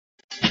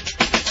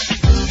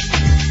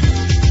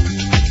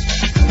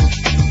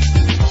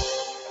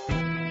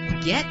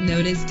get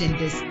noticed in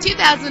this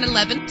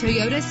 2011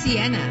 Toyota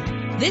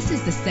Sienna. This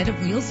is the set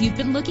of wheels you've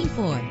been looking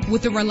for,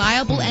 with a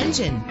reliable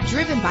engine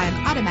driven by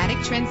an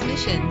automatic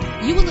transmission.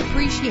 You will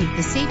appreciate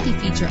the safety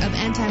feature of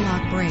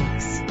anti-lock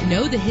brakes.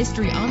 Know the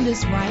history on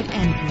this ride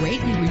and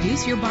greatly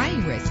reduce your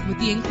buying risk with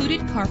the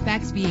included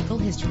Carfax Vehicle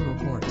History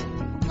Report.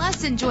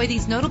 Plus, enjoy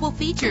these notable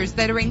features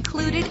that are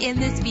included in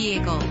this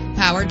vehicle: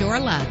 power door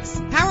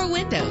locks, power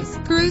windows,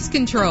 cruise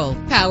control,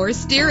 power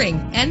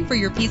steering, and for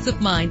your peace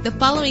of mind, the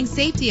following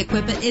safety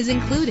equipment is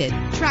included: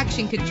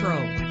 traction control.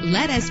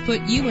 Let us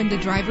put you in the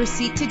driver's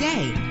seat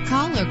today.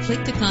 Call or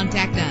click to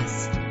contact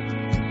us.